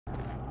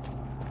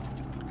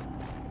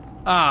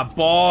Ah,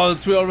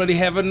 balls. We already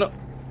have an...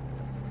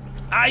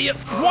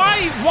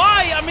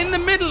 Why? I'm in the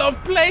middle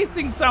of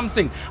placing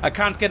something. I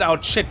can't get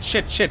out.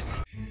 Shit.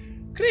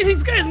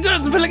 Greetings, guys and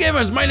girls and fellow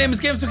gamers. My name is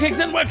Games4Kicks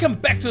and welcome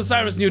back to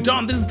Osiris New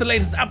Dawn. This is the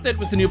latest update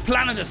with the new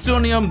planet,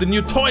 Asunium, the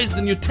new toys,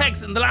 the new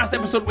techs. In the last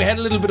episode, we had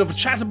a little bit of a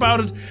chat about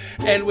it,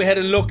 and we had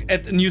a look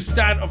at the new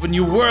start of a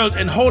new world.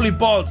 And holy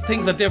balls,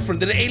 things are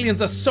different. The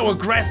aliens are so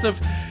aggressive,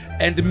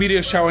 and the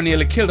meteor shower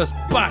nearly killed us,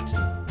 but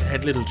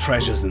had little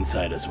treasures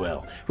inside as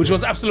well, which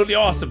was absolutely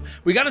awesome.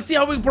 We're gonna see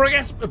how we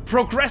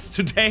progress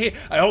today.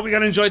 I hope you're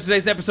gonna enjoy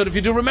today's episode. If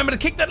you do, remember to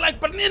kick that like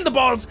button in the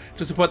balls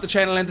to support the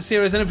channel and the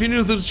series. And if you're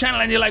new to the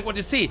channel and you like what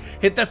you see,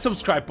 hit that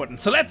subscribe button.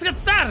 So let's get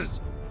started.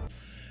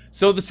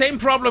 So the same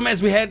problem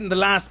as we had in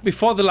the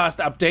before the last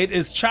update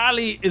is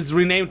Charlie is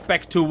renamed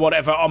back to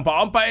whatever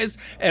Ompa is,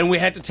 and we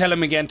had to tell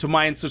him again to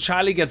mine, so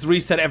Charlie gets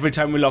reset every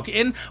time we log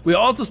in. We're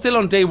also still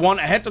on day 1.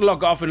 I had to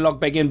log off and log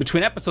back in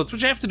between episodes,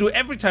 which I have to do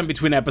every time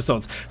between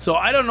episodes. So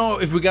I don't know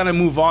if we're gonna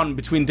move on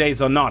between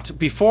days or not.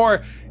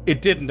 Before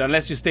it didn't,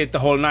 unless you stayed the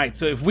whole night.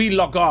 So if we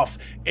log off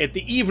at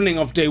the evening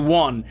of day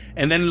 1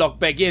 and then log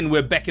back in,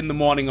 we're back in the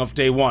morning of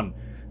day 1.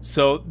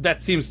 So that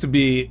seems to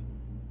be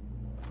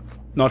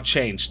not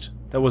changed.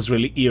 That was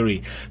really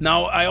eerie.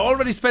 Now, I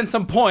already spent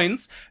some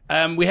points.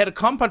 We had a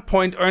combat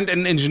point earned and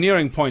an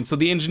engineering point. So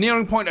the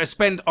engineering point I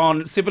spent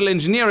on civil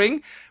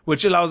engineering,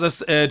 which allows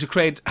us to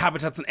create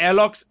habitats and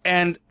airlocks.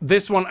 And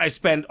this one I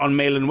spent on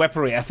mail and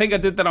weaponry. I think I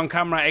did that on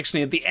camera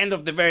actually at the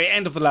very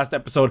end of the last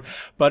episode.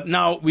 But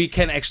now we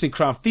can actually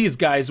craft these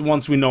guys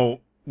once we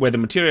know where the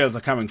materials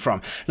are coming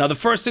from. Now, the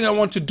first thing I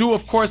want to do,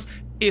 of course,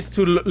 is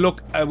to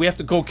look, we have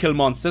to go kill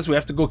monsters, we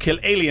have to go kill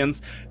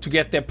aliens to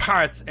get their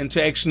parts and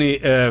to actually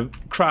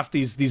craft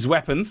these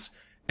weapons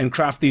and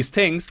craft these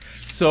things.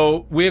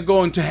 So we're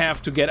going to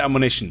have to get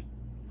ammunition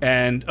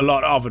and a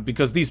lot of it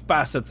because these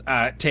bastards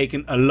are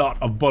taking a lot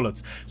of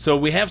bullets. So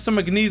we have some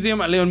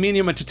magnesium,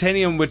 aluminum and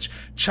titanium, which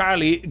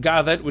Charlie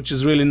gathered, which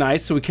is really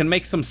nice. So we can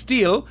make some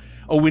steel.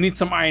 Oh, we need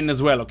some iron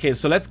as well. Okay,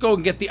 so let's go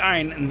and get the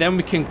iron and then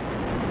we can...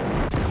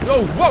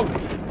 Oh, whoa!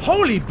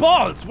 Holy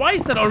balls! Why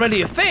is that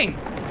already a thing?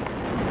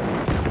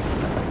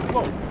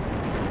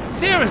 Whoa.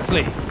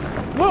 Seriously?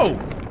 Whoa.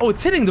 Oh,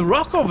 it's hitting the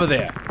rock over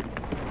there.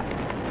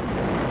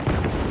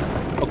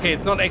 Okay,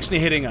 it's not actually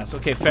hitting us.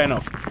 Okay, fair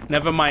enough.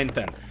 Never mind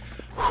then.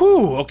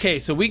 Whew. Okay,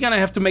 so we're gonna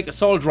have to make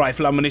assault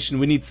rifle ammunition.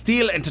 We need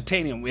steel and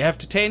titanium. We have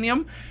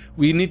titanium.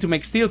 We need to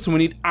make steel, so we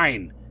need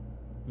iron.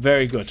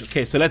 Very good.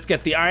 Okay, so let's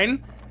get the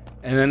iron.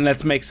 And then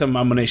let's make some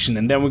ammunition.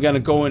 And then we're gonna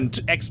go and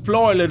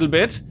explore a little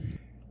bit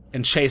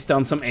and chase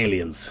down some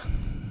aliens.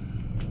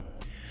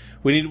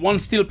 We need 1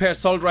 steel pair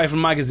assault rifle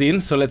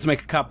magazine, so let's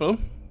make a couple.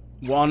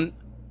 1,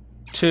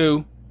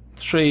 2,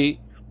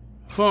 3,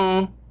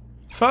 4,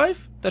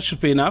 5. That should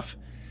be enough.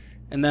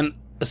 And then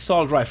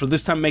assault rifle.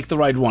 This time make the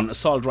right one.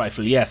 Assault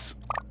rifle, yes.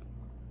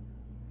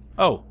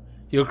 Oh,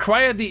 you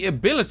acquire the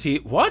ability...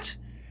 What?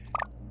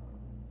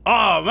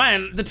 Oh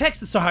man, the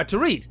text is so hard to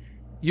read.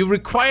 You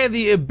require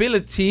the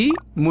ability,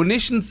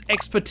 munitions,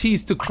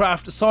 expertise to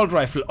craft assault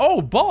rifle.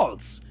 Oh,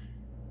 balls!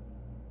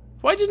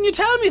 Why didn't you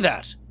tell me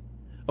that?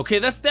 Okay,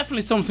 that's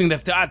definitely something they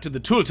have to add to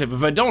the tooltip.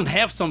 If I don't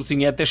have something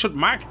yet, they should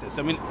mark this.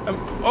 I mean,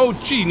 oh,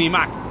 genie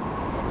mac.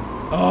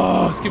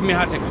 Oh, it's giving me a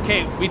heart attack.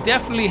 Okay, we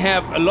definitely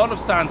have a lot of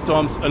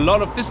sandstorms. A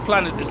lot of this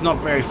planet is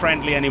not very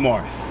friendly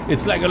anymore.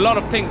 It's like a lot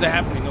of things are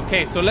happening.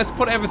 Okay, so let's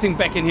put everything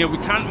back in here. We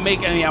can't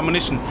make any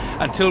ammunition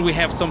until we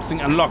have something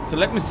unlocked. So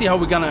let me see how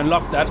we're gonna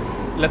unlock that.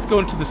 Let's go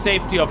into the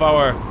safety of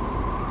our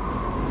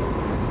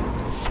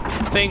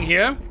thing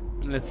here.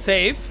 Let's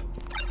save.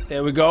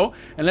 There we go.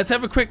 And let's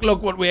have a quick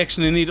look what we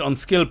actually need on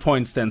skill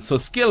points then. So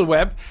skill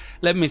web,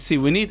 let me see.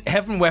 We need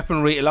heavy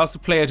weaponry, allows the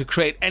player to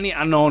create any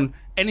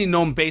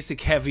known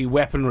basic heavy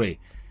weaponry.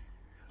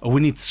 Oh,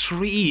 we need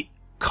 3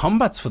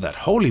 combats for that.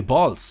 Holy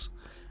balls.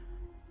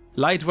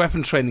 Light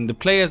weapon training. The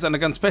players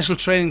undergone special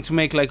training to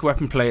make like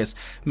weapon players.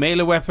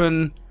 Melee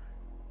weapon,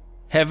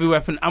 heavy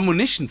weapon,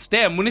 ammunitions.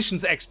 There,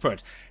 munitions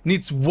expert.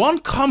 Needs 1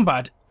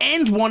 combat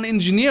and 1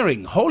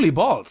 engineering. Holy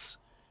balls.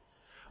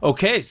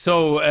 Okay,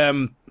 so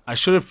I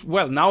should have,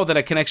 well, now that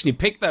I can actually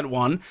pick that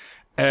one,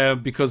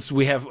 because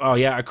we have, oh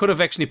yeah, I could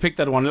have actually picked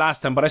that one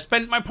last time, but I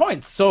spent my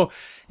points, so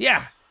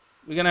yeah,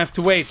 we're gonna have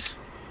to wait.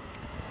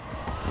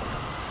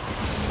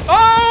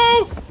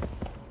 Oh!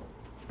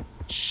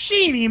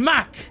 Sheeny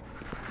Mac!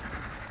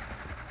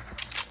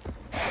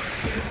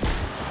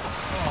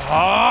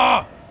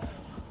 Oh!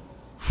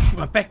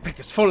 My backpack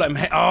is full,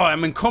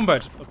 I'm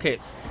encumbered, okay.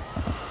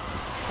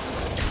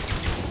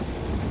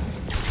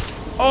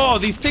 Oh,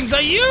 these things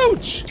are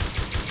huge!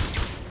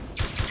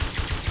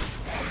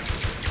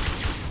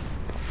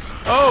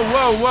 Oh,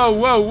 whoa, whoa,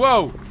 whoa,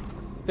 whoa.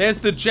 There's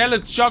the Jagger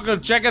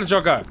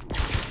Jogger.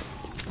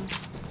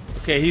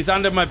 Okay, he's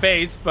under my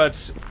base,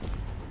 but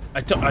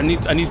I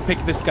need to pick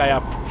this guy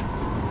up.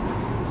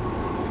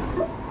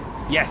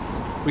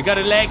 Yes, we got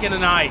a leg and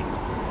an eye.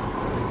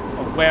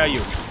 Oh, where are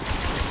you?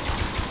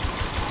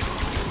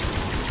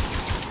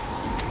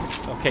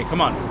 Okay,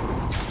 come on.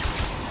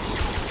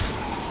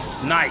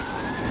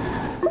 Nice.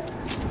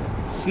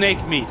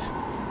 Snake meat.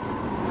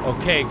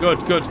 Okay,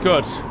 good, good,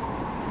 good.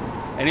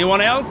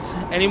 Anyone else?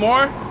 Any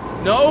more?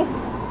 No?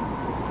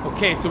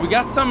 Okay, so we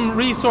got some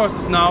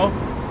resources now.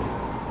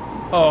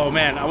 Oh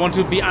man, I want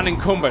to be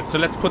unencumbered, so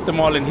let's put them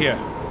all in here.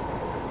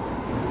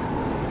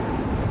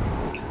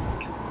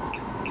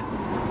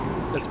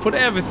 Let's put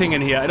everything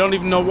in here. I don't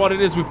even know what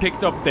it is we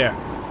picked up there.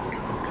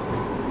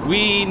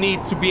 We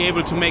need to be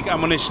able to make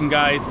ammunition,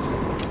 guys.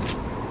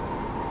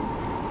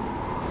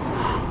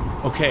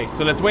 Okay,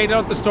 so let's wait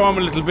out the storm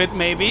a little bit,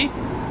 maybe.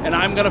 And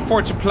I'm gonna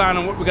forge a plan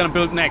on what we're gonna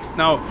build next.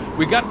 Now,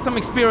 we got some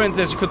experience,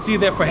 as you could see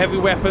there, for heavy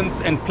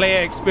weapons and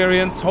player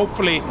experience.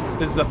 Hopefully,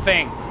 this is a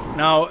thing.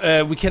 Now,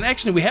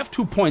 we have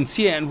 2 points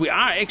here, and we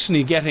are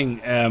actually getting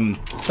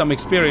some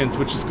experience,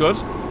 which is good.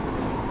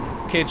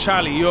 Okay,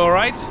 Charlie, you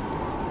alright?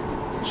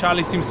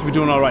 Charlie seems to be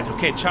doing alright.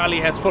 Okay,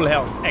 Charlie has full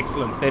health.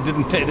 Excellent. They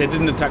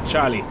didn't attack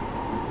Charlie.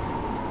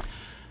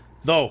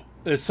 Though,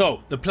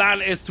 so, the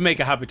plan is to make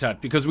a habitat,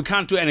 because we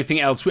can't do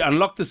anything else. We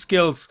unlock the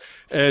skills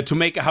to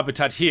make a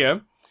habitat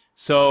here.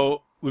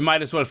 So we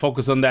might as well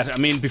focus on that. I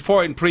mean,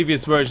 before in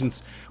previous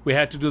versions, we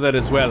had to do that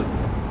as well.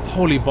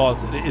 Holy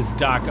balls, it is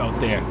dark out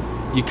there.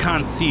 You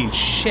can't see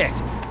shit.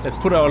 Let's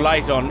put our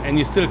light on and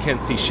you still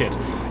can't see shit.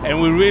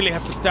 And we really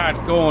have to start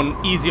going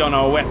easy on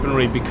our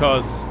weaponry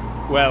because,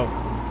 well,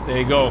 there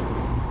you go.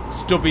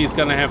 Stubby is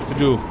gonna have to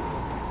do.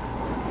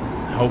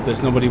 I hope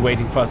there's nobody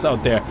waiting for us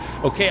out there.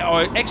 Okay,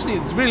 actually,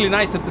 it's really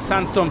nice that the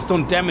sandstorms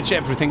don't damage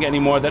everything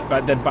anymore that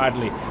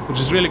badly, which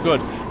is really good.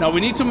 Now,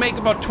 we need to make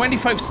about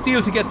 25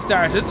 steel to get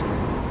started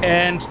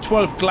and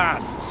 12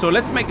 glass. So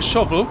let's make a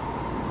shovel,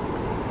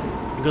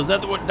 because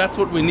that's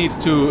what we need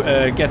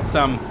to get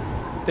some.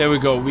 There we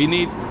go.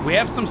 We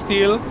have some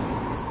steel.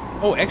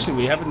 Oh, actually,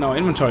 we have it in our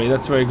inventory.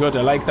 That's very good.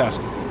 I like that.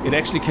 It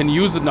actually can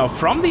use it now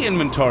from the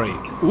inventory.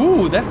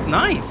 Ooh, that's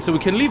nice. So we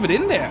can leave it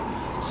in there.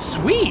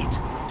 Sweet.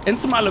 And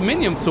some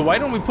aluminium, so why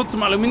don't we put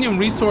some aluminium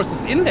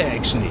resources in there,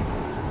 actually?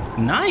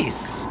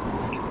 Nice!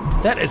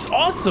 That is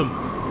awesome!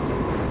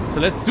 So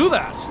let's do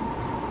that.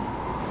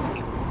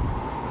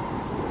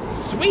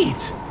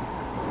 Sweet!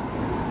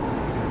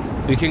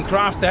 We can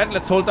craft that.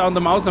 Let's hold down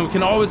the mouse. Now we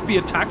can always be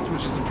attacked,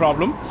 which is a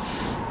problem.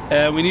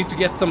 We need to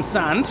get some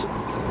sand.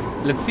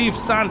 Let's see if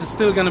sand is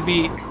still gonna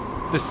be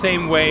the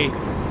same way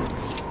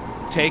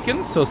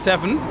taken. So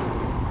 7.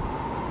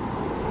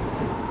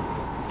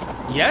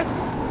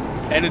 Yes!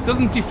 And it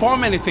doesn't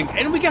deform anything.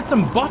 And we get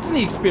some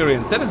botany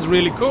experience. That is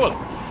really cool.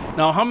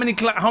 Now, how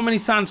many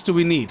sands do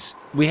we need?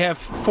 We have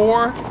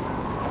 4.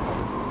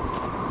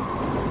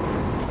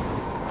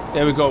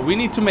 There we go. We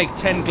need to make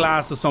 10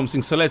 glass or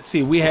something. So let's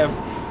see. We have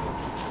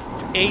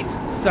 8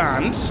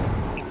 sand.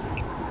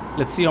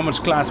 Let's see how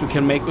much glass we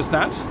can make with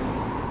that.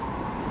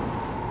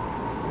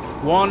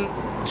 1,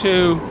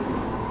 2,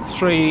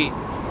 3,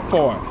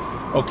 4.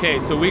 Okay,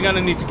 so we're gonna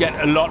need to get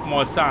a lot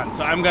more sand.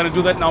 So I'm gonna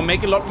do that now,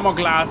 make a lot more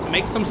glass,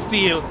 make some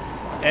steel,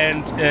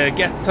 and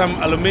get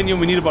some aluminium.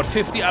 We need about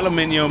 50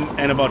 aluminium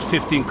and about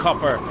 15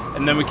 copper,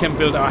 and then we can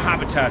build our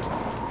habitat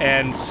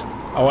and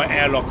our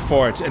airlock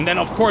for it. And then,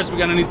 of course, we're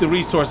gonna need the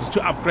resources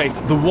to upgrade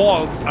the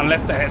walls,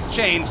 unless that has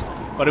changed,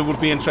 but it would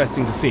be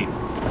interesting to see.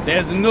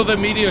 There's another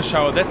meteor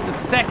shower. That's the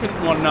second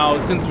one now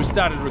since we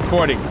started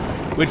recording,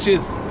 which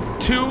is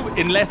 2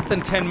 in less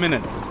than 10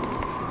 minutes.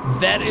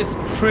 That is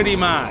pretty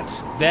mad.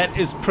 That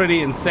is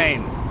pretty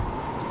insane.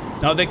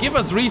 Now, they give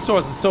us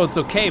resources, so it's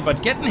okay,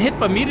 but getting hit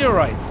by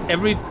meteorites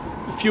every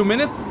few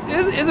minutes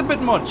is a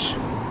bit much.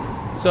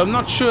 So I'm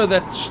not sure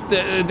that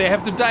they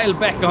have to dial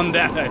back on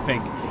that, I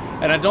think.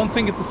 And I don't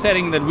think it's a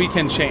setting that we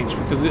can change,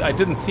 because I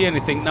didn't see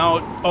anything.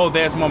 Now, oh,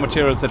 there's more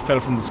materials that fell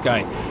from the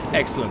sky.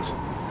 Excellent.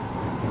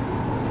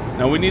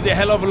 Now, we need a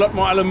hell of a lot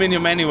more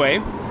aluminium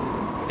anyway.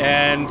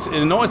 And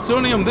no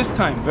isonium this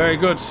time. Very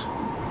good.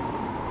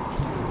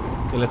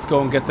 Okay, let's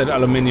go and get that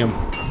aluminium.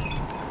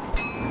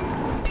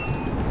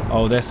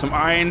 Oh, there's some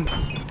iron.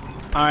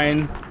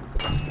 Iron.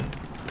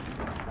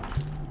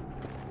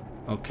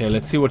 Okay,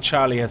 let's see what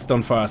Charlie has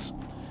done for us.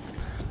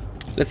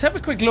 Let's have a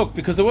quick look,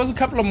 because there was a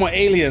couple of more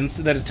aliens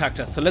that attacked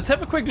us. So let's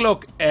have a quick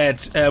look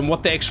at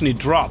what they actually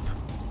drop.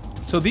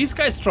 So these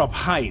guys drop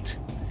hide.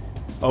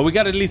 Oh, we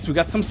got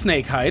some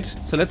snake hide.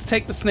 So let's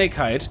take the snake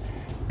hide.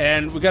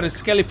 And we got a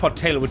skellypod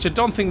tail, which I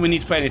don't think we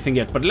need for anything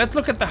yet. But let's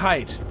look at the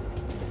hide.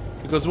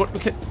 Because what we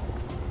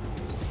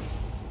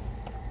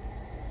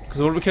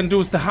can do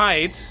with the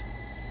hide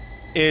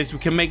is we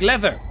can make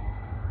leather.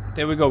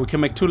 There we go, we can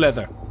make 2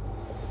 leather.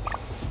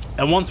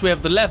 And once we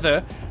have the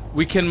leather,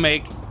 we can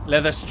make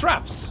leather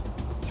straps.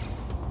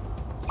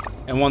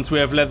 And once we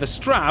have leather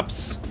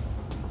straps,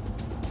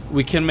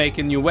 we can make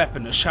a new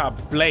weapon, a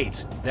sharp blade.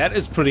 That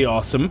is pretty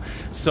awesome.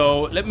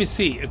 So let me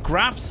see, a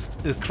crab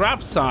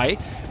sai,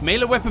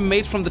 melee weapon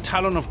made from the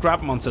talon of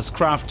crab monsters,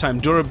 craft time,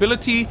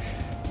 durability,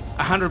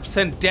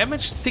 100%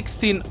 damage,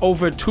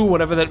 16/2,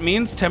 whatever that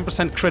means,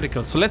 10%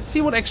 critical. So let's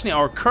see what actually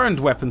our current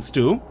weapons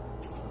do.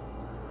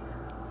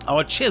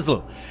 Our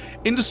chisel,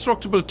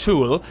 indestructible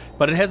tool,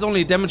 but it has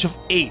only a damage of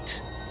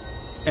 8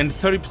 and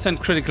 30%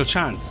 critical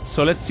chance.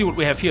 So let's see what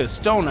we have here.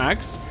 Stone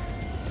axe,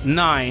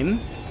 9,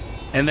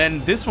 and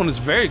then this one is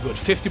very good,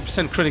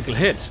 50% critical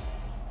hit.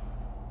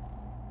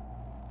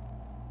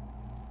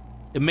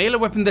 A melee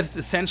weapon that is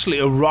essentially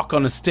a rock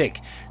on a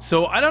stick.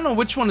 So I don't know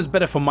which one is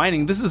better for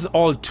mining. This is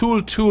all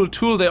tool, tool,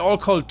 tool. They're all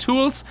called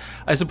tools.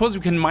 I suppose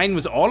we can mine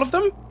with all of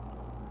them?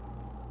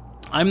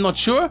 I'm not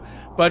sure,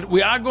 but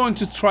we are going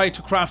to try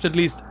to craft at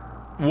least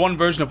one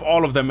version of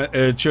all of them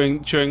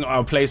during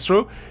our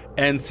playthrough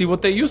and see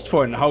what they're used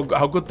for and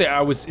how good they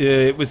are with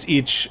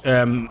each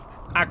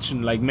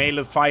action, like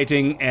melee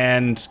fighting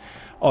and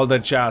all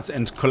that jazz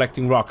and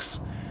collecting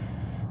rocks.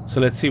 So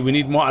let's see, we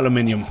need more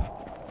aluminium.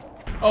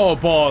 Oh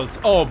balls,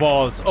 oh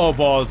balls, oh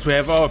balls. We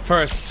have our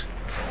first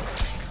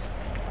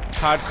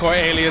hardcore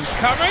aliens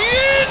coming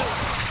in!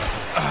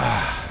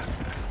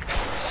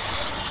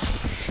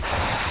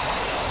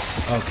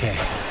 Okay.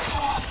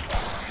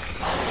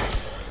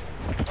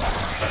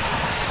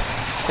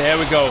 There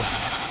we go.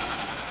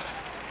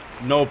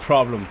 No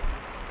problem.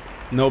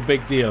 No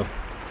big deal.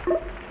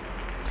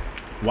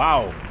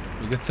 Wow,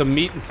 we got some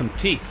meat and some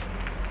teeth.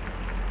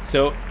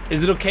 So,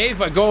 is it okay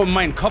if I go and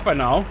mine copper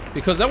now?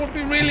 Because that would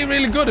be really,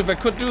 really good if I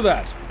could do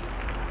that.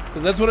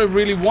 Because that's what I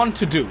really want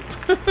to do.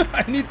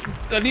 I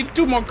need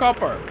 2 more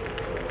copper.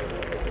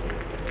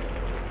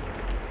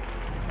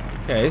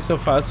 Okay, so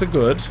far so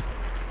good.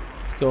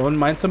 Let's go and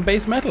mine some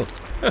base metal.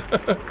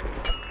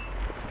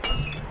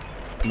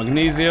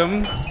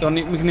 Magnesium. Don't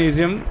need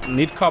magnesium.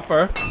 Need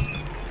copper.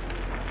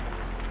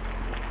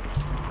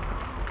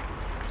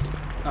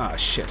 Ah,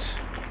 shit.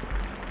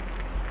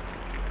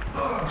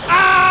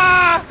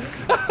 Ah!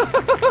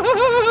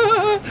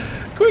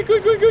 Quick,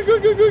 quick, quick, quick,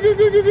 quick, quick, quick,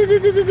 quick,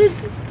 quick, quick, quick,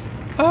 quick.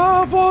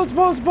 Ah, balls,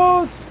 balls,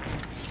 balls.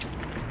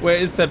 Where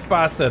is that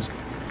bastard?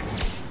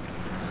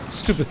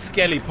 Stupid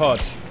skelly pod.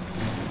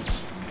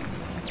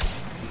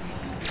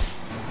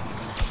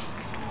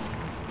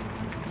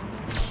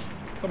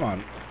 Come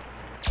on.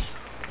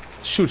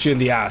 Shoot you in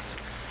the ass.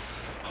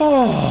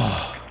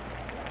 Oh.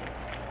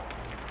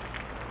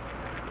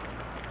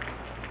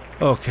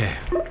 Okay.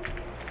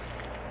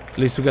 At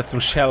least we got some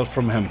shell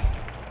from him.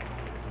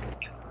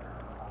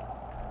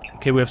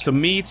 Okay, we have some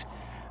meat.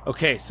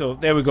 Okay, so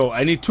there we go.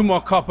 I need 2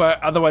 more copper,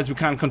 otherwise we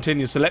can't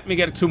continue. So let me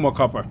get 2 more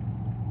copper.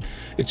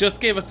 It just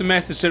gave us the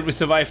message that we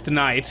survived the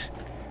night,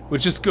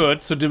 which is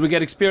good. So did we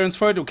get experience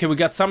for it? Okay, we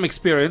got some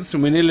experience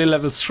and we're nearly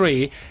level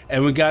 3.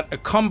 And we got a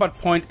combat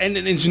point and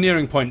an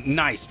engineering point.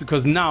 Nice,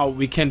 because now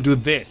we can do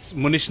this.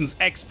 Munitions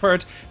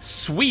expert.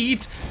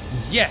 Sweet.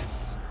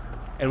 Yes.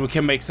 And we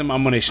can make some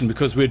ammunition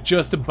because we're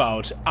just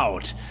about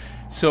out.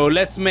 So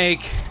let's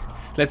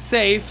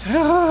save.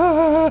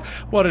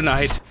 What a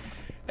night.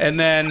 And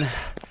then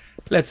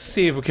let's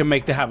see if we can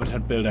make the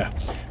habitat builder.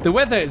 The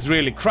weather is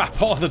really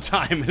crap all the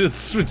time. It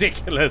is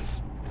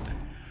ridiculous.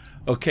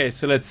 Okay,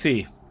 so let's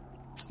see.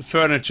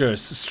 Furnitures,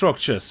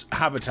 structures,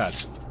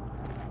 habitat.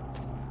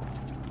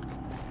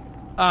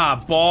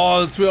 Ah,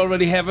 balls. We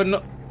already have an...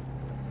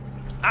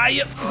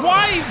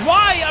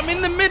 Why? I'm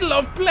in the middle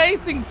of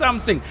placing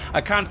something.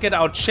 I can't get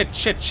out. Shit,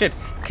 shit, shit.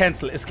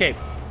 Cancel, escape.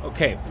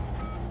 Okay.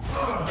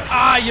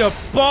 Ah, your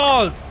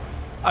balls.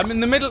 I'm in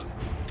the middle.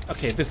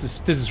 Okay, this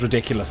is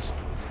ridiculous.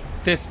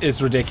 This is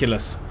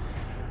ridiculous.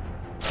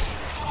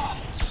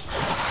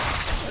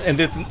 And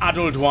it's an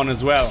adult one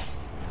as well.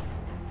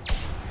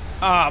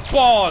 Ah,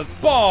 balls,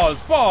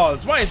 balls,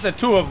 balls. Why is there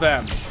 2 of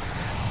them?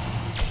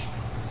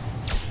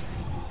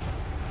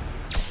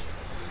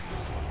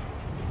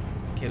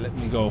 Okay, let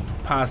me go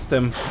past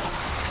them.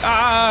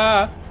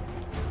 Ah!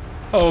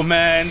 Oh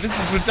man, this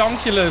is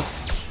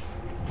ridiculous.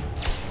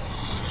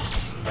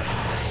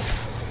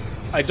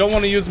 I don't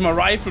want to use my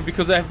rifle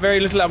because I have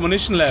very little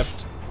ammunition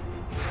left.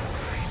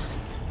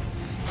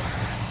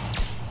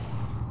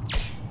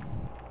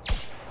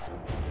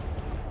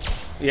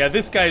 Yeah,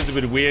 this guy is a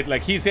bit weird.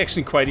 Like, he's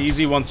actually quite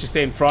easy once you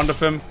stay in front of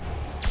him.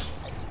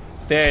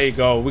 There you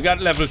go. We got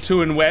level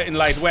 2 in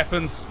light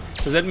weapons.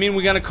 Does that mean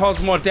we're gonna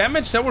cause more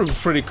damage? That would be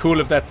pretty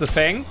cool if that's the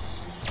thing.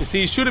 You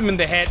see, you shoot him in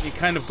the head and he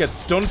kind of gets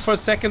stunned for a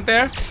second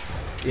there.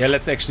 Yeah,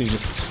 let's actually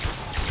just...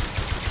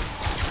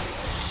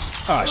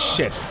 Ah,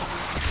 shit.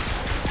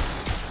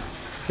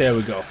 There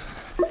we go.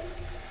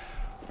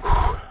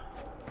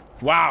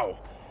 Wow.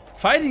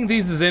 Fighting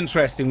these is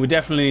interesting. We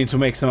definitely need to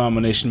make some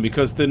ammunition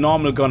because the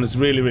normal gun is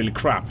really, really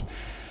crap.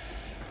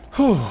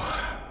 Whew.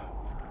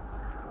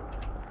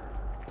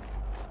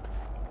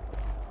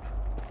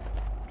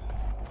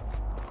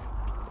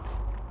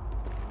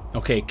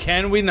 Okay,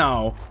 can we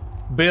now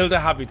build a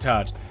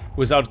habitat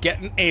without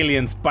getting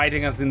aliens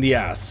biting us in the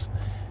ass?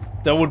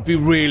 That would be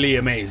really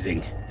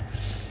amazing.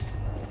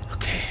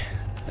 Okay,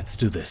 let's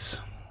do this.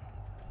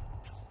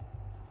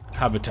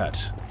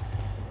 Habitat.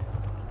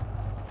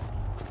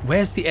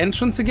 Where's the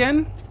entrance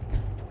again?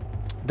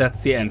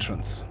 That's the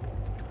entrance.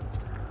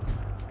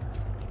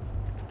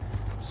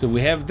 So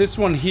we have this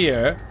one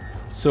here.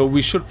 So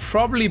we should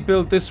probably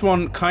build this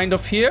one kind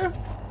of here,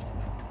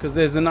 because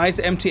there's a nice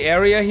empty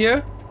area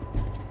here.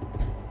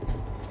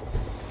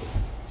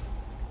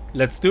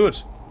 Let's do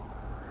it.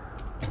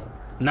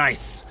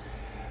 Nice.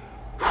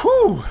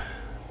 Whew.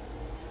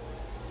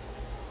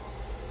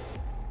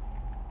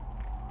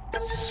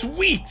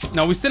 Sweet.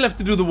 Now we still have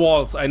to do the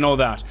walls, I know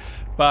that.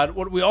 But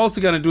what we're also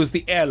gonna do is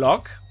the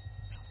airlock.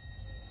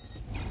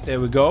 There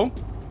we go.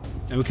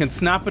 And we can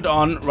snap it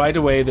on right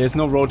away. There's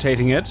no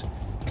rotating it.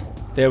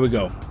 There we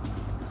go.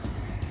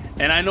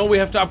 And I know we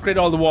have to upgrade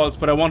all the walls,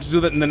 but I want to do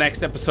that in the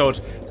next episode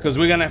because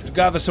we're gonna have to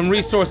gather some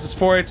resources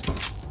for it.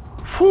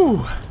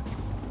 Whew.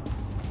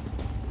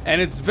 And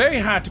it's very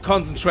hard to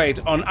concentrate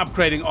on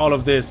upgrading all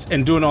of this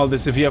and doing all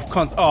this if you have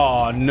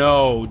oh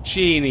no,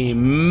 Genie,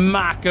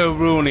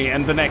 macaroni,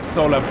 and the next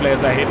solar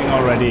flares are hitting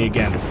already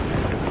again.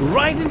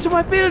 Right into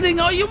my building,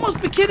 oh you must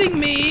be kidding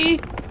me!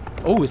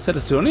 Oh, is that a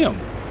Sonium?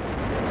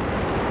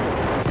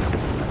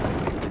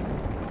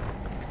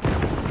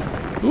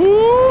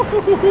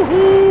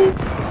 Ooh,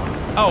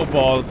 oh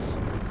balls.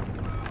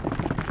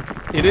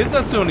 It is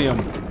a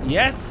Sonium.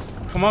 Yes,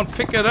 come on,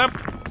 pick it up.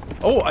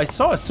 Oh, I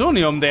saw a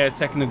Sonium there a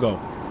second ago.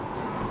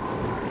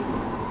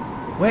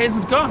 Where is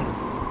it gone?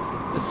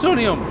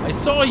 Sonium, I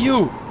saw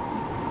you!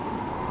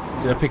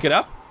 Did I pick it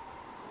up?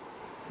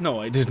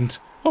 No, I didn't.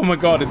 Oh my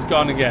god, it's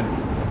gone again.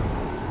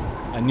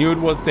 I knew it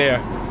was there.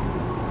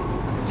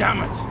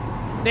 Damn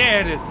it! There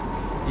it is!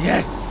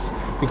 Yes!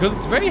 Because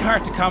it's very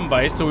hard to come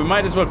by, so we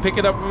might as well pick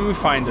it up when we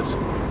find it.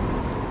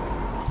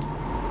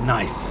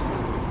 Nice.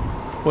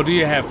 What do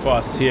you have for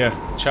us here,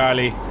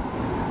 Charlie?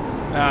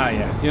 Ah,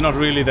 yeah, you're not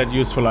really that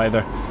useful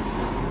either.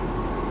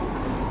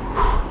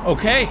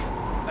 Okay.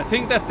 I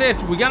think that's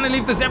it. We're gonna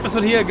leave this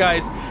episode here,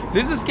 guys.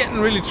 This is getting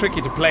really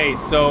tricky to play,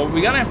 so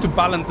we're gonna have to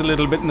balance a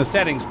little bit in the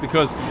settings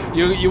because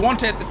you want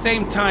to at the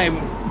same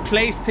time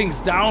place things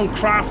down,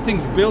 craft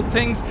things, build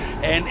things,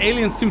 and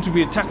aliens seem to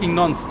be attacking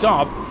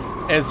non-stop,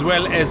 as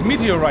well as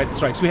meteorite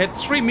strikes. We had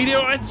 3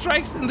 meteorite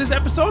strikes in this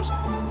episode.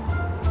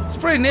 It's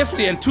pretty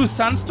nifty, and 2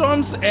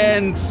 sunstorms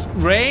and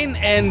rain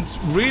and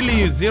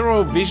really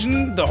 0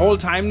 vision the whole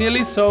time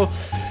nearly, so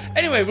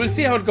anyway, we'll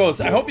see how it goes.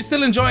 I hope you're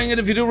still enjoying it.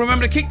 If you do,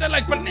 remember to kick that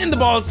like button in the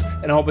balls.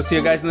 And I hope I see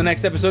you guys in the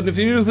next episode. And if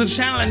you're new to the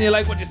channel and you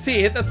like what you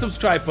see, hit that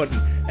subscribe button.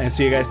 And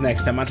see you guys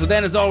next time. Until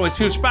then, as always,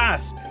 viel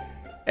Spaß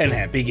and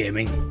happy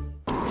gaming.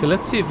 Okay,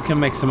 let's see if we can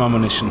make some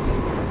ammunition.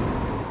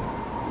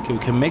 Okay, we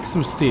can make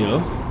some steel.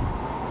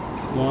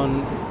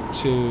 1,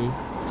 2,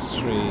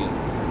 3,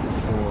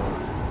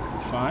 4,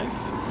 5.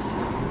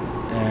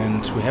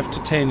 And we have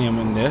titanium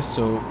in there,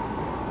 so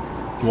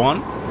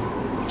 1,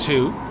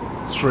 2,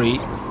 3,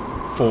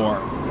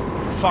 4,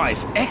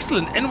 5.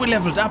 Excellent, and we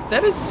leveled up.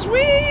 That is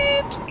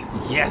sweet.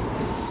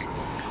 Yes.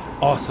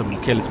 Awesome.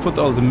 Okay, let's put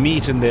all the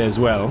meat in there as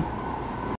well.